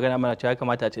san muna magana mana cewa ya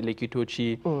kamata a ce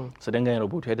likitoci su dinga yin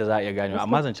rubutu yadda za a iya gane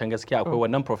amma zancen gaskiya akwai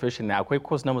wannan profession ne, akwai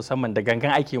course na musamman da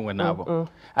gangan ake yin wannan abu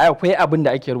akwai abin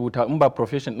da ake rubuta in ba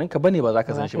profession ɗinka bane ba za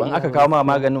ka san shi ba in aka kawo ma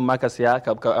maganin ma ka siya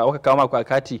aka kawo ma a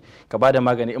kati ka bada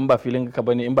magani in ba filin ka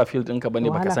bane in ba field ɗinka bane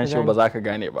ba ka san shi ba za ka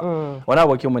gane ba. Wani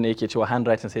abokinmu ne yake cewa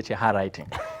handwriting sai ce handwriting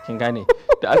kin gane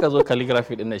da aka zo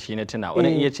calligraphy din shi ne tuna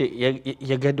wani iya ce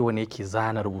ya ga da wani yake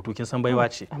zana rubutu kin san baiwa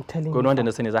ce ko wanda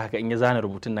na sani zaka ga in ya zana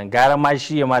rubutun nan gara ma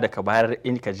shi ya ma da ka bayar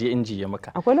in ka je inji ya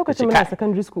maka. Akwai lokacin muna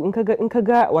secondary school in ka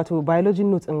ga wato biology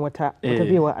notes in wata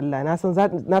baiwa Allah na san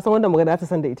wanda magana ta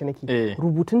san da ita nake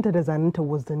rubutunta da zaninta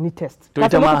was the neatest. Ka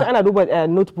san lokacin ana duba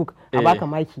notebook a baka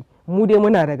maki mu dai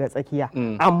muna daga tsakiya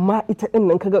amma ita din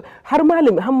nan kaga har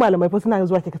malamai fa suna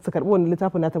zuwa su karbi wannan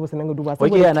littafin nata ba su nan ga duba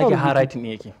saboda yana ke handwriting ne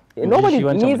yake nobody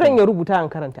ni zan ya rubuta an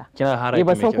karanta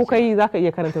ba san ko kai zaka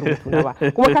iya karanta rubutu na ba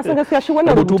kuma ka san gaskiya shi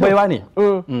wannan rubutu baiwa ne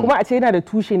kuma a ce yana da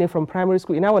tushe ne from primary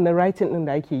school ina wannan writing din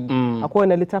da ake yi akwai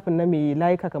wannan littafin na mai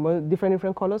layuka kamar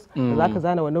different colors da zaka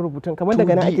zana wannan rubutun kamar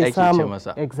daga nan ake samu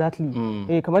exactly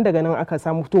kamar daga nan aka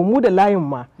samu to mu da layin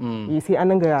ma sai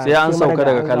an ga sai an sauka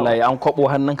daga kan layi an kwabo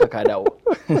hannunka ka dawo.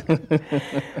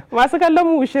 Masu kallon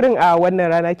mu shirin a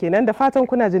wannan rana kenan da fatan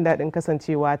kuna jin daɗin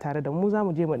kasancewa tare da mu za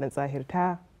mu je mu dan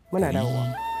tsahirta muna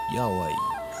dawowa. Ya waye.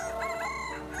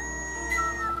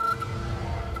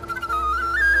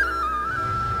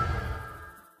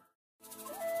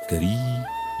 Gari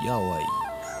ya waye.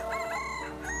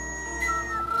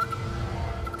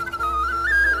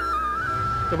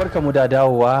 Barkamu da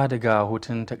dawowa daga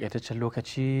hutun takaitaccen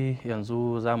lokaci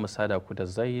yanzu za mu sada ku da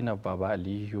Zainab Baba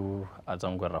Aliyu a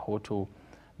zangon rahoto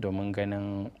domin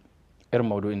ganin irin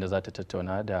maudu'in da za ta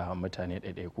tattauna da mutane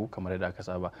ɗaiɗaiku kamar yadda aka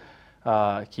saba.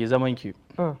 Ki zaman ki.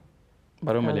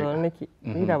 Bari mu leka.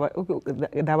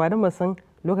 Da ba da masan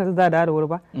lokacin za da wuri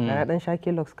ba na dan sha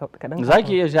kelox kaɗan. Za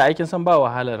ki iya sha aikin san ba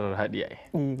wahalar haɗi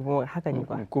ai. Haka ne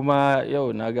ba. Kuma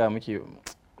yau na ga muke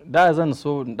da zan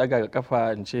so in daga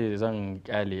kafa in ce zan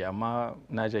kyale amma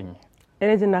na janye.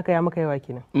 Energy naka ya maka yawa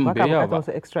kenan. Ba ka bukatar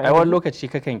wasu extra. Ai wani lokaci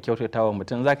kakan kyautata wa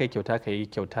mutum za ka yi kyauta ka yi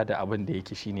kyauta da abin da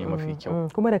yake shine mafi kyau.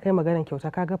 Kuma da kai maganar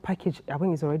kyauta kaga package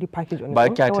abin is already package on. Ba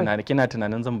kya tunani kina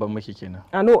tunanin zan bar miki kenan.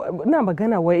 No ina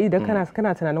magana wai idan kana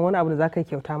tunanin wani abu da za ka yi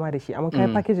kyauta ma da shi amma kai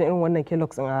package irin wannan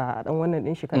Kellogg's a dan wannan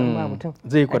din shi kadan ba mutum.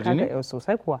 Zai kwarji ne?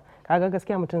 Sosai kuwa. Kaga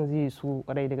gaskiya mutum zai su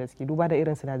kwarai da gaske duba da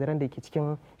irin sinadaran da ke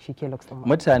cikin shi Kellogg's din.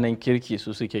 Mutanen kirki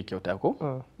su suke kyauta ko?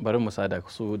 Bari mu sada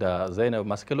su da Zainab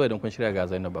masu kallo idan kun shirya ga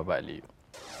Zainab Baba Aliyu.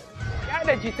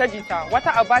 Yada jita-jita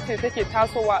wata aba ce take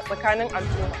tasowa tsakanin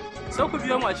al'umma. Sai ku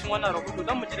biyo mu a cikin wannan rahoto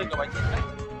don mu ji daga bakin ɗan.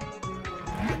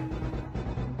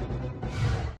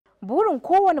 Burin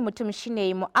kowane mutum shine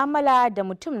yi mu'amala da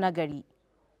mutum na gari,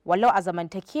 walau a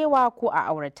zamantakewa ko a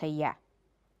auratayya.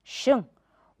 Shin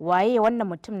waye wannan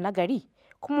mutum na gari?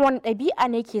 Kuma wani ɗabi'a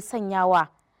ne ke sanyawa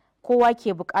kowa ke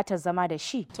buƙatar zama da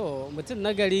shi? To mutum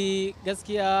nagari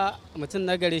gaskiya mutum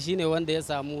nagari shine wanda ya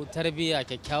samu tarbiyya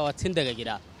kyakkyawa tun daga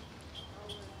gida,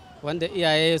 wanda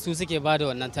iyaye su suke ba da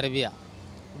wannan tarbiyya.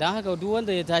 Don haka duk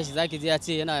wanda ya tashi zaki ji ya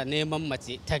ce yana neman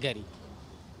mace ta gari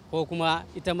ko kuma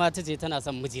ita ma ta ce tana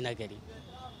son miji nagari.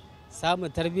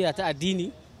 Samun tarbiyya ta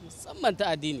addini musamman ta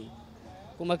addini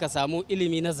kuma ka samu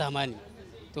ilimi na zamani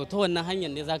to ta wannan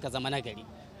hanyar ne zaka zama nagari.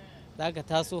 Zaka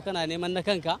taso kana neman na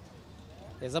kanka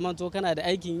ya zamanto kana da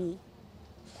aikin yi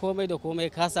komai da komai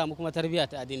ka samu kuma tarbiyya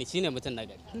ta addini shine mutum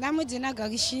nagari. Namiji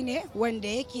nagari shine wanda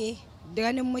yake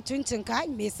ganin mutuncinka,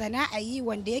 mai sana'a yi,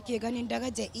 wanda yake ganin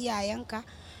darajar iyayenka,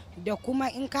 da kuma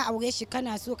in ka aure shi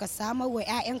kana so ka samar wa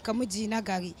 'ya'yanka miji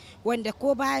nagari wanda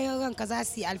ko bayan ranka za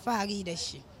su yi alfahari da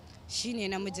shi. Shine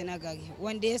namiji nagari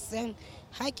wanda ya san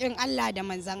haƙƙin Allah da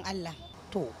manzon Allah.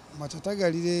 To mace ta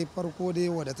gari dai farko dai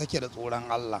wadda take da tsoron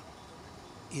Allah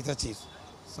ita ce,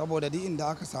 saboda duk inda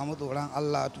aka samu tsoron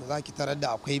Allah to za ki tarar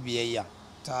da akwai biyayya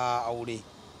ta aure,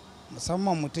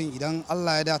 musamman mutum idan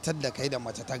Allah ya datar da kai da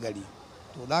mace ta gari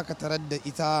to za ka tarar da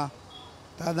ita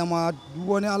ta zama duk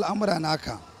wani al'amura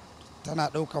naka tana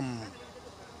ɗaukan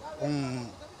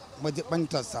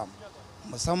majibantarsa,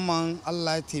 musamman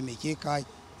Allah ya taimake ka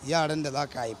yaran da za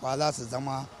ka haifa za su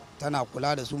zama tana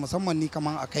kula da su, musamman ni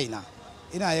kaman a kaina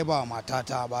ina yaba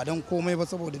matata ba don komai ba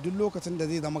saboda duk lokacin da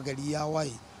zai zama gari ya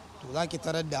waye to za ki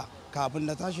tarar da kafin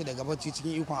na tashi daga bacci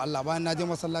cikin ikon Allah bayan na je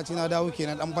masallaci na dawo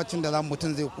kenan dan baccin da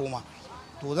mutum zai koma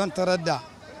to zan tarar da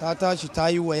ta tashi ta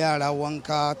yi wa yara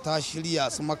wanka ta shirya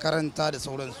su makaranta da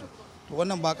sauransu to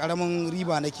wannan ba karamin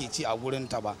riba nake ci a gurin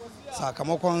ta ba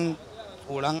sakamakon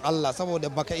tsoron Allah saboda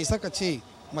baka isa ka ce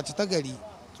mace ta gari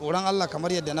tsoron Allah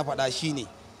kamar yadda na faɗa shine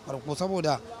farko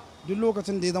saboda duk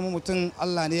lokacin da ya zama mutum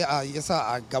Allah ne ya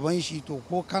sa a gaban shi to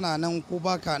ko kana nan ko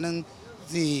baka nan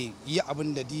zai yi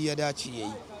abin da ya dace ya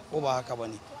yi ko ba haka ba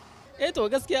ne. To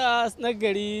gaskiya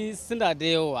nagari suna da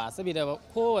yawa saboda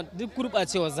ko duk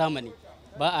gurɓacewar zamani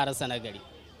ba a rasa nagari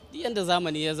duk yanda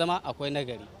zamani ya zama akwai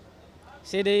nagari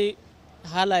sai dai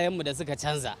halayenmu da suka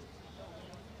canza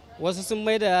wasu sun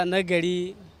mai da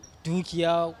nagari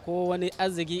dukiya ko wani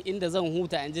arziki inda zan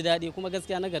huta in ji daɗi kuma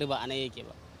gaskiya nagari ba a nan yake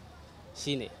ba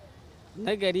shine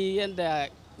nagari yanda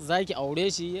za ki aure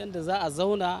shi yanda za a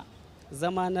zauna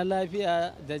zama na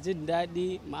lafiya da jin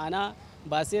daɗi ma'ana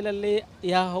ba sai lalle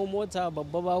ya hau mota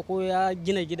babba ba ko ya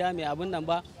gina gida mai abin nan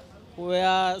ba ko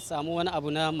ya samu wani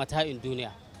abu na mata'in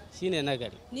duniya shine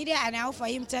nagari. Ni dai ana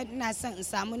fahimtar ina son in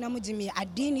samu namiji mai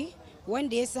addini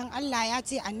wanda ya san Allah ya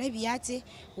ce annabi ya ce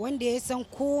wanda ya san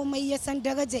komai ya san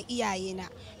darajar iyayena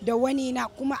da wani na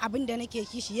kuma abin da nake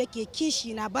kishi yake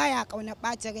kishi na baya kauna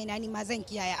ɓata raina ni ma zan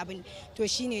kiyaye abin to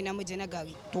shine namiji na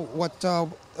gari. To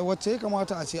wacce ya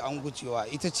kamata a ce an gucewa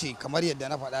ita ce kamar yadda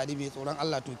na faɗa mai tsoron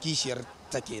Allah to kishiyar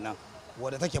ta kenan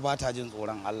wadda take ba ta jin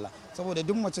tsoron Allah saboda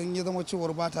duk macen ya zama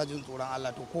cewar ba ta jin tsoron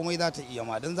Allah to komai za ta iya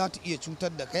ma don za ta iya cutar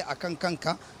da kai akan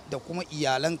kanka da kuma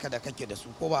iyalanka da kake da su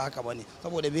ko ba haka bane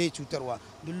saboda bai cutarwa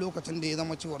duk lokacin da ya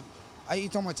zama cewar ai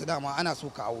ita mace dama ana so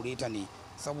ka aure ta ne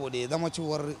saboda ya zama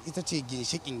cewar ita ce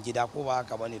ginshikin gida ko ba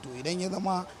haka bane to idan ya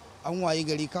zama an wayi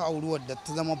gari ka auri wadda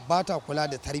ta zama ba ta kula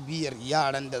da tarbiyyar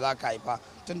yaran da za ka haifa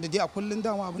tunda dai a kullun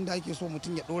dama abin da ake so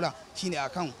mutum ya dora shine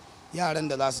akan yaran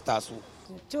da za su taso.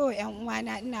 To yan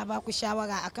uwana ina ba ku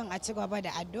shawara akan a ci gaba da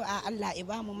addu'a Allah ya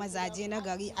bamu mazaje na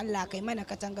gari Allah kai mana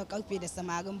katanga karfe da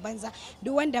samarin banza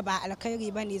duk wanda ba alkhairi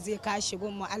bane zai kashi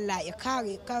gunmu Allah ya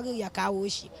kare ya kawo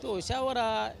shi. To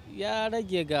shawara ya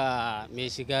rage ga mai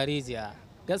shiga rijiya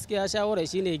gaskiya shawara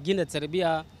shine gina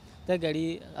tarbiya ta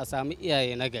gari a samu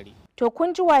iyaye na gari. To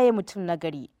kun ji waye mutum na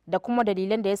gari da kuma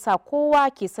dalilan da yasa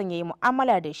kowa ke son yayi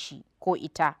mu'amala da shi ko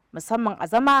ita musamman a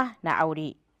zama na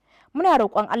aure. Muna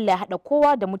roƙon Allah ya haɗa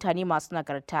kowa da mutane masu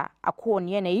nagarta a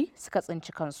kowane yanayi suka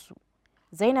tsinci kansu.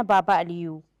 Zainab Baba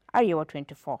Aliyu, Arewa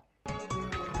 24.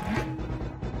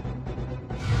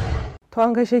 To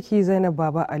an gaishe ki Zainab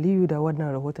Baba Aliyu da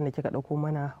wannan rahoton da kika ɗauko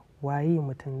mana waye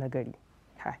mutum na gari.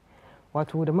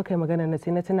 Wato da muka yi magana na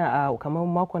sai na tuna a kamar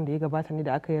makon da ya gabata ne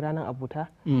da aka yi ranar abota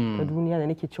ta duniya da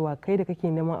nake cewa kai da kake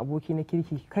neman aboki na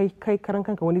kirki kai karan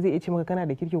kanka wani zai iya ce maka kana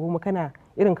da kirki kuma kana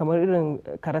irin kamar irin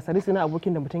karasarisi na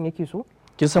abokin da mutum yake so.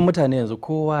 Kin san mutane yanzu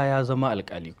kowa ya zama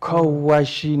alkali kowa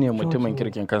shine mutumin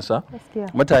kirkin kansa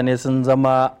mutane sun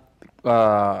zama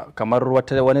kamar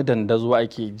wani dandazo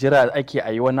ake jira ake a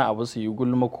yi wani abu su yi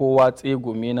gulma kowa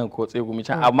tsegumi nan ko tsegumi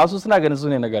can amma su suna ganin su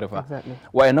ne na garfa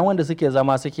wayannan wanda suke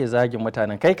zama suke zagin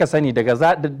mutanen kai ka sani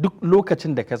daga duk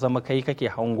lokacin da ka zama kai kake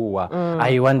hangowa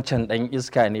ai wancan dan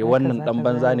iska ne wannan dan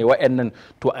banza ne wayannan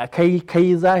to a kai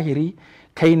zahiri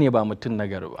kai ne ba mutum na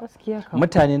gari ba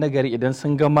mutane na gari idan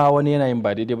sun gama wani yana yin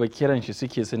ba daidai ba kiran shi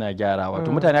suke suna gyarawa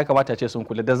to mutane ya kamata ce sun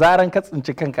kula da zaran ka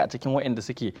tsinci kanka a cikin waɗanda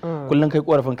suke kullun kai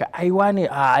korafin ka ai wane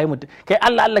a ai mutum kai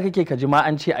Allah Allah kake ka ji ma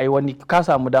an ce ai wani ka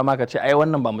samu dama ka ce ai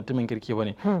wannan ba mutumin kirki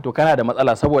bane to kana da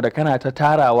matsala saboda kana ta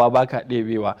tarawa baka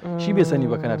ɗebewa shi bai sani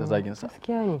ba kana ta zagin sa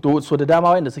to so da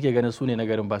dama waɗanda suke ganin su ne na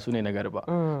garin ba su ne na gari ba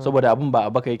saboda abun ba a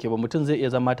baka yake ba mutum zai iya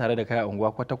zama tare da kai a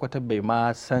unguwa kwata-kwata bai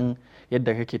ma san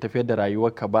yadda kake tafiyar da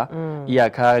rayuwarka ba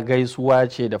iyaka gaisuwa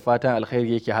ce da fatan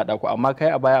alkhairi yake hada ku amma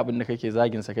kai a baya abin da kake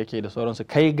zagin sa kake da sauransu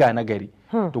kai ga nagari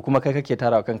to kuma kai kake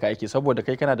tarawa kanka aiki saboda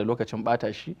kai kana da lokacin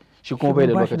bata shi kuma bai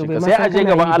da lokacin ka sai a je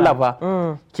gaban Allah fa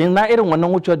kin na irin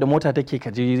wannan wucewar da mota take ka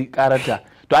ji kararta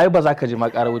to ai ba za ka ji ma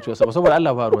karar wucewar sa saboda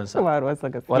Allah ba ruwan sa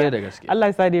kwarai da gaske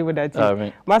Allah ya sade mu dace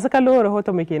masu kallo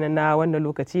rahoton mu kenan na wannan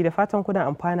lokaci da fatan kuna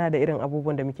amfana da irin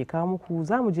abubuwan da muke kawo muku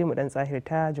za mu je mu dan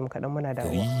tsahirta jim kadan muna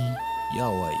dawowa ya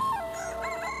waye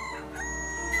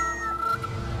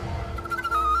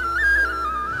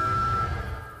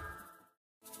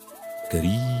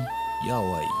gari ya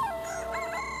waye.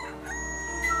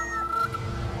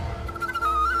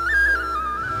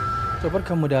 To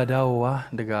barkanmu da dawowa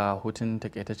daga hutun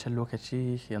takaitaccen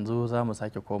lokaci yanzu za mu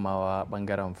sake komawa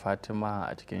bangaren Fatima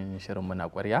a cikin shirinmu na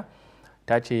ƙwarya.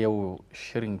 Ta ce yau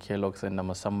shirin Kellogg's na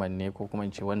musamman ne ko kuma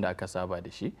ce wanda aka saba da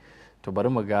shi. To bari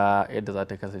mu ga yadda za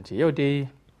ta kasance yau dai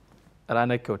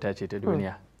ranar kyauta ce ta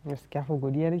duniya. Gaskiya fa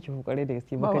godiya nake kokare da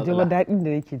gaske baka ji ba daɗin da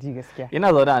nake ji gaskiya.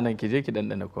 Ina zaune a nan ki je ki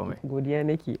dandana komai. Godiya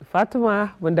nake.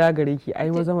 Fatima mun da gare ki ai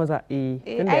maza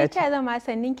ai ta zama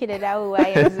sannin ki da dawowa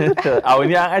yanzu. A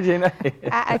wani an aje na.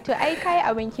 A'a to ai kai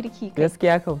abin kirki kai.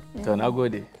 Gaskiya kam. To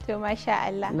nagode. To masha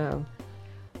Allah. Na'am.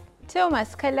 To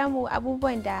masu kallon mu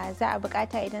abubuwan da za a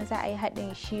bukata idan za a yi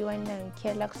haɗin shi wannan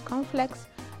Kellogg's Cornflakes,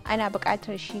 ana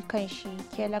bukatar shi kan shi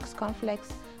Kellogg's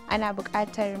Cornflakes, ana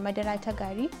buƙatar madara ta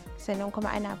gari, sannan kuma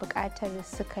ana buƙatar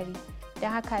sukari. Don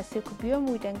haka sai ku biyo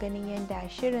mu don ganin yadda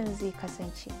shirin zai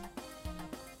kasance.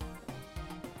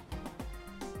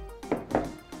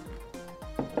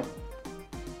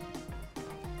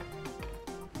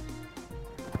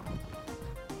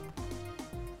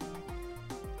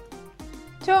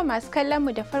 To masu kallon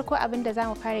mu da farko abin da za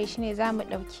mu fara shi ne za mu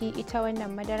ɗauki ita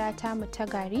wannan madara tamu ta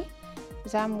gari.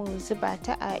 Za mu zuba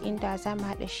ta a inda za mu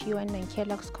haɗa shi wannan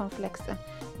Kellogg's Cornflakes ɗin.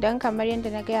 Don kamar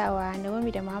yadda na gaya wa Naomi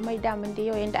da Muhammad damun da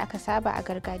yau yadda aka saba a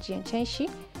gargajiyancen shi,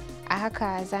 a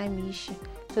haka za mu yi shi.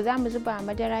 To za mu zuba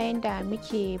madara yadda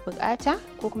muke bukata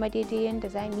ko kuma daidai yadda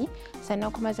za mu yi,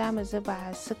 sannan kuma za mu zuba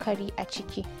sukari a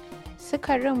ciki.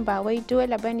 Sukarin ba wai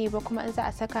dole ba ne ba, kuma in za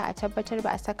a saka a tabbatar ba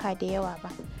a saka da yawa ba.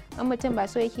 In mutum ba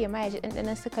so yake ma ya ji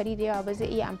ɗanɗanon sukari da yawa ba, zai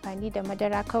iya amfani da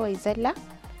madara kawai zalla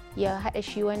ya haɗa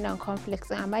shi wannan cornflakes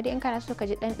ɗin. Amma dai in kana so ka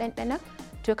ji ɗanɗana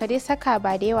to ka dai saka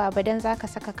ba da yawa ba, don za ka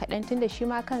saka kaɗan, tunda shi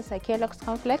ma kansa Kellogg's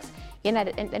Cornflakes yana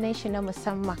da ɗanɗanon shi na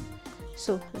musamman.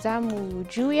 So za mu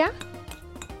juya.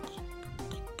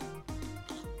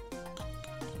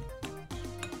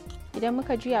 Idan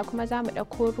muka juya kuma za mu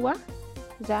ɗauko ruwa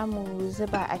za mu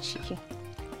zuba a ciki.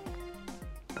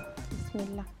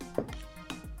 Bismillah.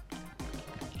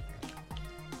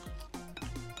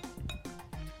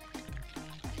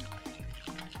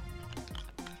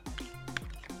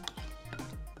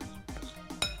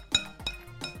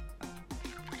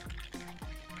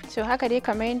 So haka dai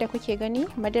kamar yadda kuke gani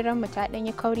madarar mu ta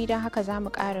ɗanyi kauri, don haka za mu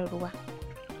ƙara ruwa.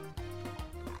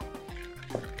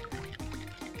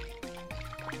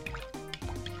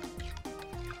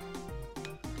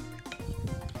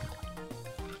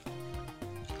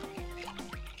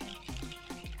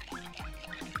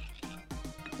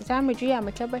 Za mu juya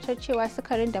mu tabbatar cewa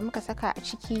sukarin da muka saka a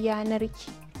ciki ya narke.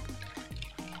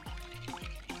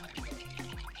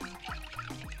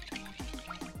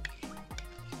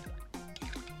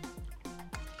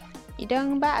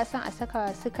 Idan ba a son a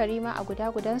saka sukari ma a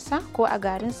gudansa ko a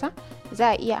garinsa,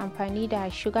 za a iya amfani da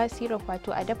sugar syrup,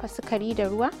 wato a dafa sukari da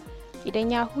ruwa,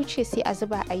 idan ya huce sai a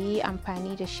zuba a yi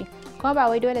amfani da shi. Kuma ba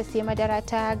wai dole sai madara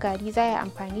ta gari za a yi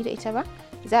amfani da ita ba,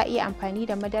 za a iya amfani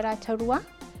da madara ta ruwa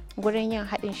gurin yin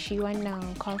haɗin shi wannan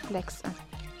cornflakes ɗin.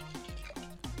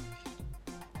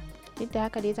 Duk da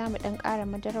haka dai za mu ɗan ƙara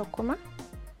madarar kuma.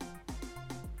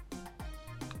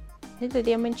 Duk da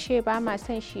dai mun ce ba ma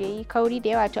son shi yayi kauri da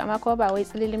yawa, to amma kuma ba wai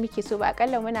tsilili muke so ba,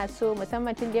 akalla muna so,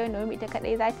 musamman tun da yau Naomi ita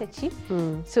kadai za ta ci,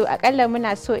 so akalla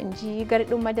muna so in ji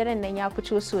gardin madaran nan ya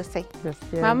fito sosai.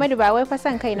 Muhammadu ba wai fa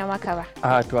son kai na maka ba.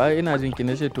 A to ai ina jin ki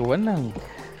nace to wannan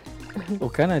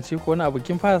kana ci ko wani abu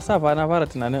kin fara sa fa na fara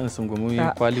tunanin in sungumi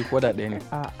kwali ko da ɗaya ne.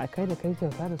 A kai da kai kin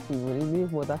fara sungumi ne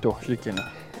ko da. To shikenan.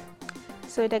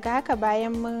 So daga haka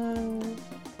bayan mun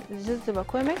zuzzuba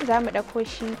komai, za mu ɗauko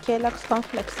shi Kellogg's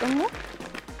Cornflakes ɗinmu.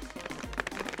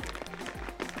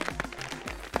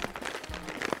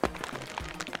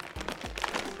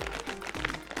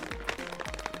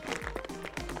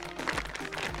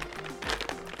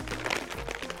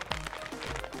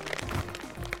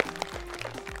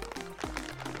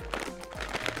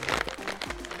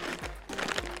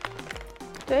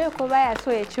 To yau ko baya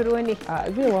so ya ciro ne?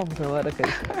 A zai ma fitowa da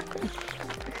kai.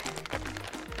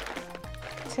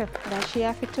 Gashi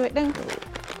ya fito din.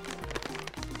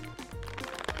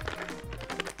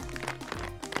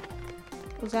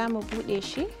 Za mu bude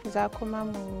shi, za kuma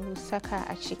mu saka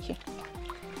a ciki.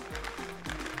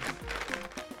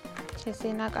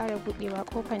 Sai na ƙara budewa,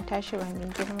 kofan tashi ba mai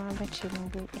girma ba ce mun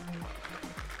bude.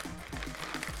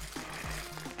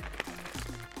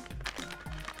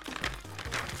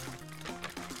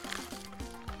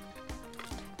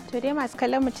 To dai masu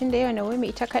kallon mutum da yau Naomi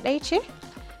ita kadai ce,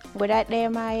 guda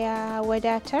ɗaya ma ya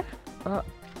wadatar.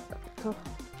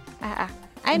 A'a,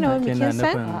 ai Naomi kin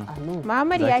san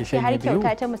Muhammad ya ce har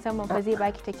kyauta ta musamman fa zai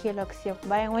baki ta Kellogg's yau,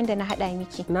 bayan wanda na hada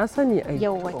miki. Na sani ai.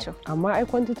 Yau wato. Amma ai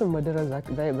kwantitin madara za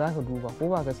ka duba, ko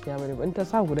ba gaskiya bane ba. In ta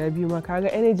sa guda biyu ma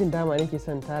kaga energy dama nake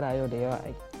son tara yau da yawa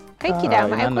ai. Kai ki da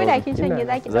ma ai ko da kin canje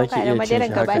zaki dauka da madaran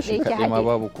gaba ɗaya ki haɗe.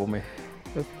 Babu komai.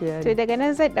 To daga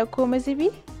nan zan ɗauko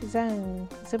mazubi, zan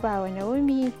zuba wa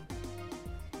Naomi.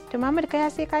 To Muhammad kai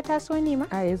sai ka taso ne ma?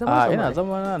 A ya zama ina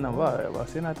zama nan ba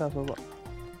sai na taso ba.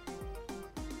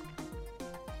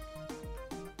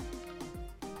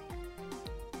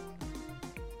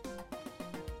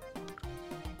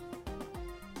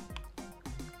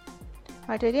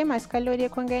 wato dai masu kallo dai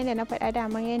kun ga yadda na faɗa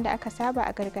daman yadda aka saba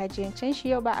a gargajiyancen shi,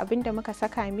 yau ba abin da muka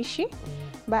saka mishi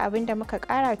ba abin da muka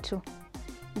ƙara to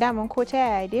daman ko ta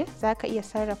yaya dai za ka iya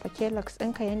sarrafa kelox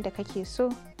ɗinka yadda kake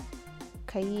so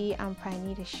ka yi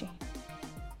amfani da shi.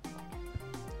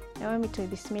 Naomi to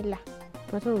bismillah.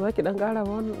 Fatima za ki dan ƙara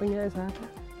ba wannan ɗin ya isa haka?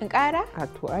 In ƙara? A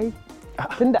to ai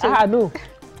tunda a'a no.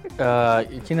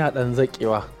 Kina ɗan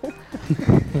zaƙewa.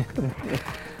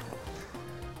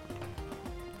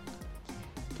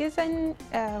 Kisan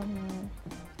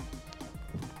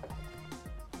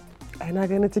ai na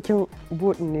gani cikin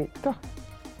bodin ne to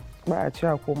ba a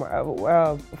cewa koma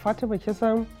Fatima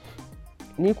kisan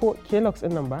ni ko kelox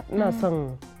din nan ba ina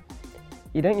son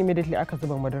idan immediately aka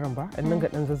zuba madaran ba in ga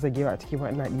dan zazzagewa a ciki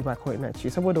ba ina ɗiba kawai ina ci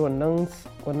saboda wannan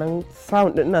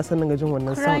sound din ina son ga jin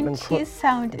wannan sound din crunchy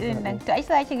sound din nan to ai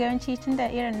sai ki ga yawanci tunda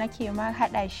irin nake ma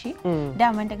hada shi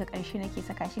daman daga ƙarshe nake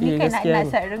saka shi ni kaina ina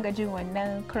son ringa jin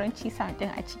wannan crunchy sound din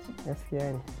a ciki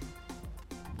gaskiya ne.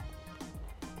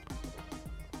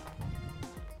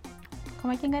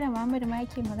 Kuma kin ga da Muhammadu ma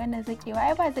yake magana zakewa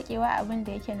ai ba zakewa abin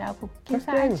da yake naku kin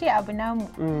san an ce abu namu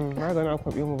na ga na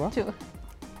kwabe mu ba to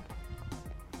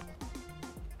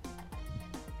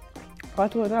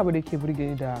wato wani abu da ke burge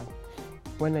ni da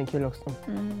wannan kelox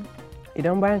din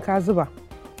idan bayan ka zuba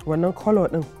wannan color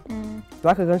din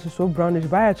za ka gan shi so brownish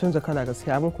baya canza kala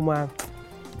gaskiya amma kuma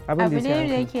abin da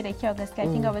yake da kyau gaskiya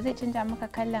kinga ba zai canja maka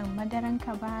kallon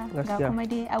madaranka ba ga kuma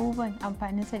dai abubuwan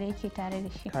amfaninsa da yake tare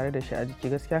da shi a jiki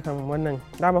gaskiya kan wannan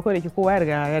dama kawai da ke kowa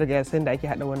ya riga ya san da ake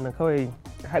hada wannan kawai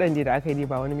haɗin da aka yi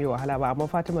ba wani mai wahala ba amma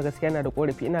Fatima gaskiya yana da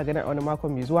korafi ina ganin a wani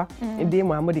makon mai zuwa inda ya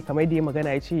Muhammadu kamar da ya magana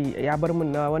ya ce ya bar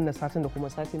min na wannan satin da kuma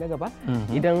sati na gaba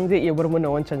idan zai iya bar min na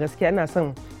wancan gaskiya ina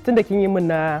son tunda kin yi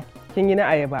na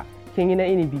ayaba kin yi na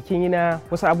inibi kin yi na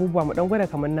wasu abubuwa mu dan gwada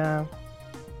kamar na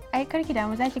ai karki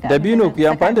damu zaki ga dabino ku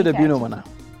amfani da dabino mana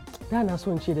da na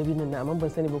so in ce dabinon na amma ban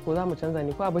sani ba ko za mu canza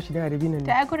ne ko a bashi da dabinon ne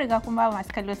ta ai ku riga kun ba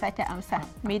masu kallo sati amsa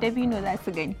me dabino za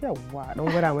su gani yawa dan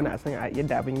gwada mana a san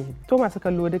yadda abin yake to masu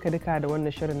kallo duka da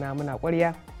wannan shirin na muna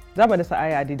ƙwarya za mu dasa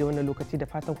aya a daidai wannan lokaci da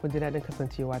fatan kun ji daɗin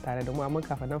kasancewa tare da mu amma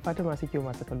kafin nan Fatima suke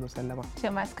masu kallo sallama to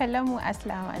masu kallon mu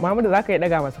assalamu alaikum Muhammadu za ka yi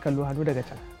daga masu kallo hannu daga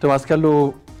can to masu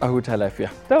kallo a huta lafiya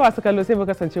to masu kallo sai mu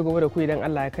kasance gobe da ku idan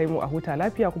Allah ya kai mu a huta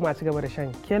lafiya kuma a ci gaba da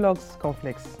shan Kellogg's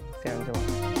Cornflakes sai an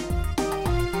jima